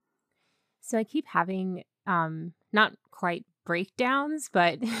So I keep having not quite breakdowns,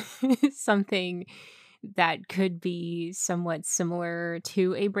 but something that could be somewhat similar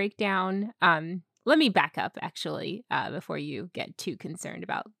to a breakdown. Let me back up actually before you get too concerned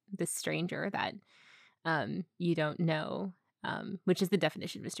about this stranger that you don't know, which is the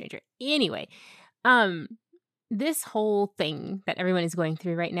definition of a stranger. Anyway, um, this whole thing that everyone is going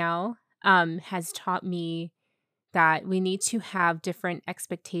through right now has taught me that we need to have different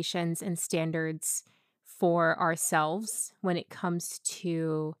expectations and standards for ourselves when it comes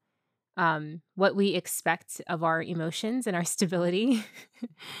to what we expect of our emotions and our stability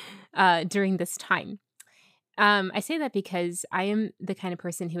during this time. I say that because I am the kind of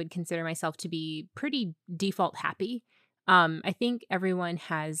person who would consider myself to be pretty default happy. I think everyone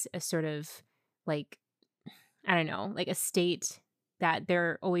has a sort of like I don't know, like a state that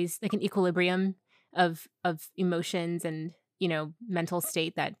they're always like an equilibrium of emotions and, mental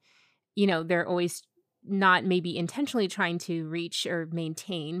state that, they're always not maybe intentionally trying to reach or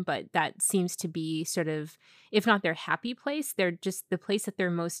maintain, but that seems to be sort of, if not their happy place, they're just the place that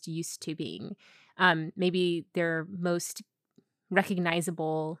they're most used to being. Maybe their most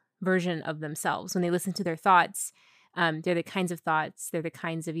recognizable version of themselves. When they listen to their thoughts, they're the kinds of thoughts, they're the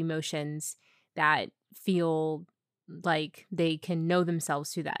kinds of emotions that feel like they can know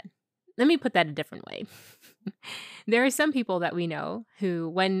themselves through that. Let me put that a different way. There are some people that we know who,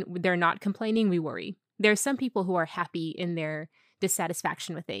 when they're not complaining, we worry. There are some people who are happy in their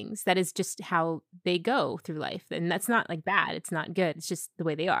dissatisfaction with things. That is just how they go through life. And that's not like bad. It's not good. It's just the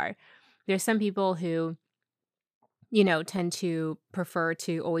way they are. There's some people who tend to prefer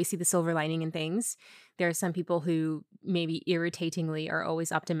to always see the silver lining in things. There are some people who maybe irritatingly are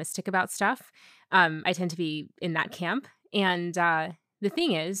always optimistic about stuff. I tend to be in that camp. And the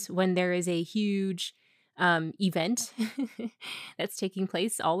thing is, when there is a huge event that's taking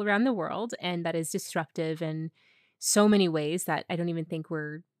place all around the world and that is disruptive in so many ways that I don't even think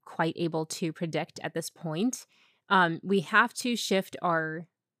we're quite able to predict at this point, we have to shift our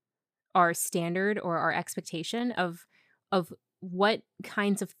standard or our expectation of what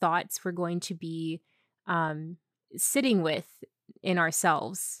kinds of thoughts we're going to be um, sitting with in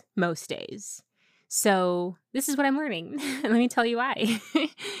ourselves most days. So this is what I'm learning. Let me tell you why.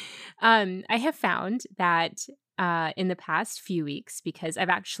 I have found that in the past few weeks, because I've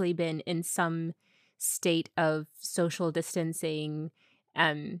actually been in some state of social distancing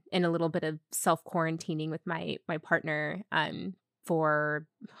and a little bit of self quarantining with my partner for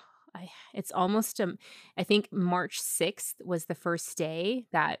it's almost I think March 6th was the first day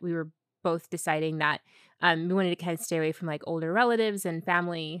that we were both deciding that we wanted to kind of stay away from like older relatives and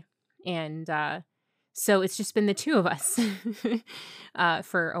family. And so it's just been the two of us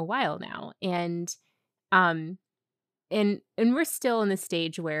for a while now. Um and we're still in the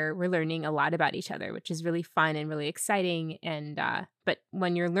stage where we're learning a lot about each other, which is really fun and really exciting. And but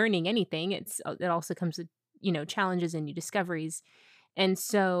when you're learning anything, it also comes with, challenges and new discoveries. And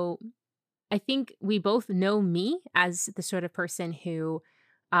so I think we both know me as the sort of person who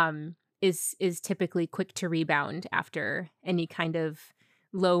is typically quick to rebound after any kind of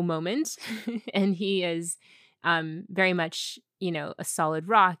low moment, and he is very much a solid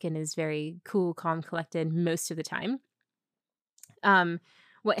rock and is very cool, calm, collected most of the time. Um,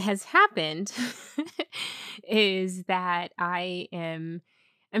 what has happened is that I'm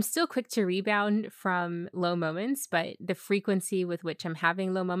still quick to rebound from low moments, but the frequency with which I'm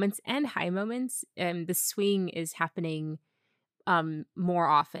having low moments and high moments, the swing is happening more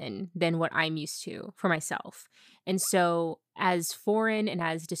often than what I'm used to for myself. And so, as foreign and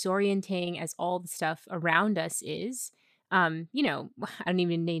as disorienting as all the stuff around us is, I don't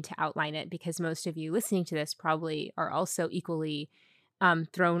even need to outline it because most of you listening to this probably are also equally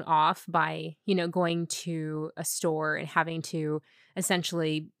thrown off by, going to a store and having to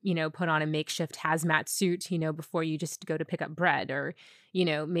essentially, put on a makeshift hazmat suit, before you just go to pick up bread or,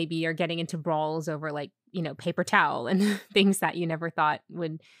 maybe you're getting into brawls over like, paper towel and things that you never thought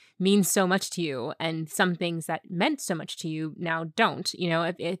would mean so much to you. And some things that meant so much to you now don't,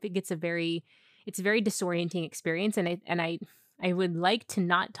 if it gets it's a very disorienting experience. And I would like to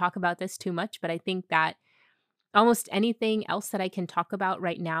not talk about this too much, but I think that almost anything else that I can talk about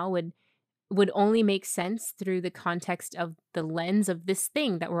right now would only make sense through the context of the lens of this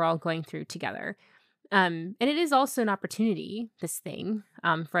thing that we're all going through together. And it is also an opportunity, this thing,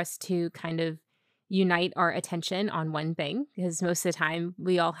 for us to kind of unite our attention on one thing, because most of the time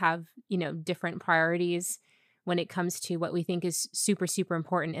we all have, different priorities when it comes to what we think is super, super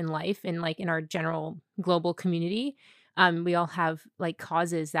important in life and like in our general global community. We all have like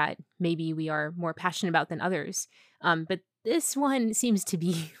causes that maybe we are more passionate about than others. But this one seems to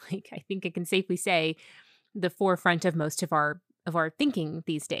be like, I think I can safely say, the forefront of most of our thinking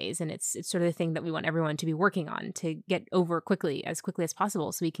these days, and it's sort of the thing that we want everyone to be working on to get over quickly as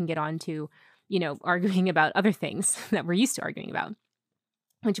possible so we can get on to, arguing about other things that we're used to arguing about.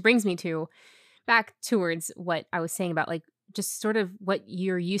 Which brings me to back towards what I was saying about like just sort of what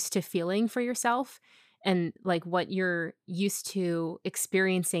you're used to feeling for yourself and like what you're used to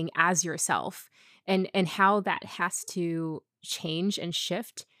experiencing as yourself and how that has to change and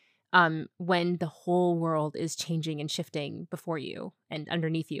shift when the whole world is changing and shifting before you and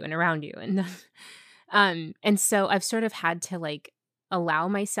underneath you and around you and so I've sort of had to like allow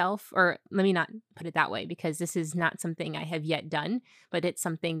myself, or let me not put it that way because this is not something I have yet done, but it's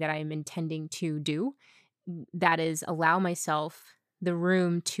something that I'm intending to do. That is, allow myself the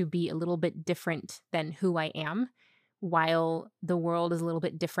room to be a little bit different than who I am, while the world is a little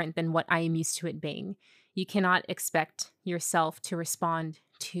bit different than what I am used to it being. You cannot expect yourself to respond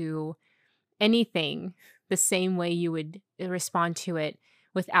to anything the same way you would respond to it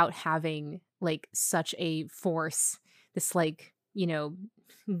without having like such a force, this like,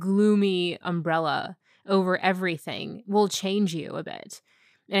 gloomy umbrella over everything will change you a bit.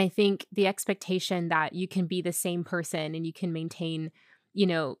 And I think the expectation that you can be the same person and you can maintain,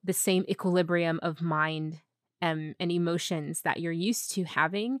 the same equilibrium of mind and emotions that you're used to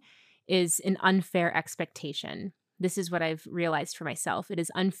having is an unfair expectation. This is what I've realized for myself. It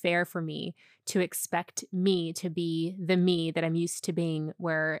is unfair for me to expect me to be the me that I'm used to being,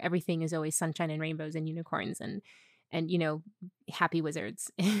 where everything is always sunshine and rainbows and unicorns and happy wizards.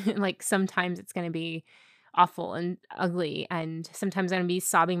 Like sometimes it's going to be awful and ugly, and sometimes I'm going to be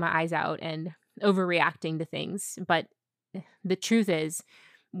sobbing my eyes out and overreacting to things. But the truth is,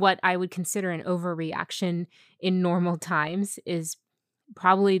 what I would consider an overreaction in normal times is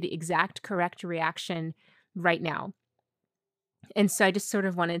probably the exact correct reaction right now. And so I just sort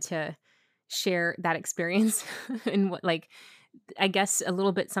of wanted to share that experience and what, like, I guess a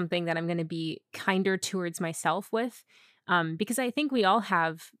little bit something that I'm going to be kinder towards myself with, because I think we all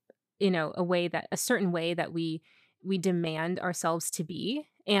have, a certain way that we demand ourselves to be,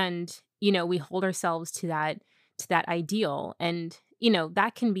 and we hold ourselves to that ideal, and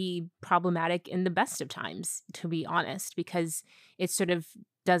that can be problematic in the best of times, to be honest, because it sort of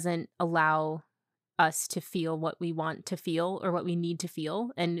doesn't allow us to feel what we want to feel or what we need to feel,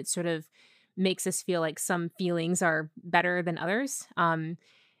 and it sort of makes us feel like some feelings are better than others.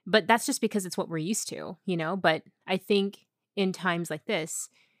 But that's just because it's what we're used to, But I think in times like this,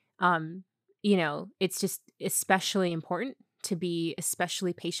 it's just especially important to be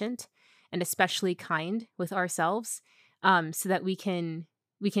especially patient and especially kind with ourselves, so that we can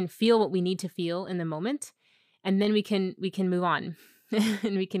feel what we need to feel in the moment, and then we can move on.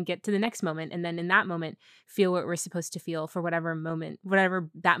 And we can get to the next moment, and then in that moment feel what we're supposed to feel for whatever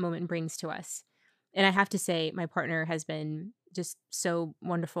that moment brings to us. And I have to say, my partner has been just so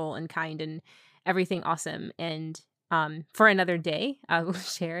wonderful and kind and everything awesome. And for another day, I will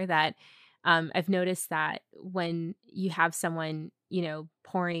share that I've noticed that when you have someone,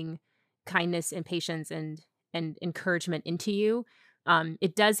 pouring kindness and patience and encouragement into you,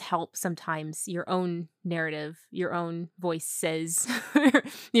 it does help sometimes your own narrative, your own voice says,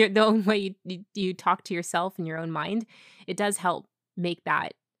 the own way you talk to yourself in your own mind. It does help make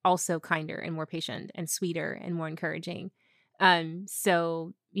that also kinder and more patient and sweeter and more encouraging.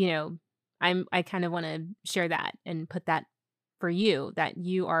 So, I kind of want to share that and put that for you, that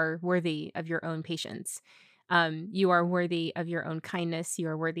you are worthy of your own patience. You are worthy of your own kindness. You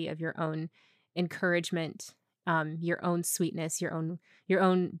are worthy of your own encouragement, your own sweetness, your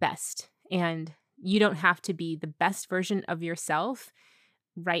own best. And you don't have to be the best version of yourself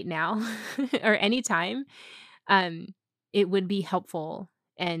right now or anytime. Um, it would be helpful,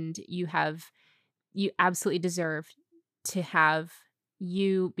 and you absolutely deserve to have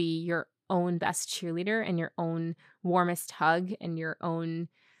you be your own best cheerleader and your own warmest hug and your own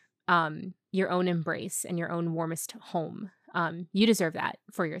embrace and your own warmest home. You deserve that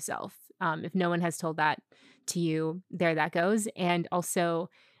for yourself. If no one has told that to you, there that goes. And also,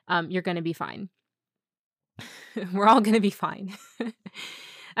 you're going to be fine. We're all going to be fine.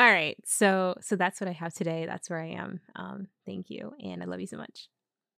 All right. So that's what I have today. That's where I am. Thank you. And I love you so much.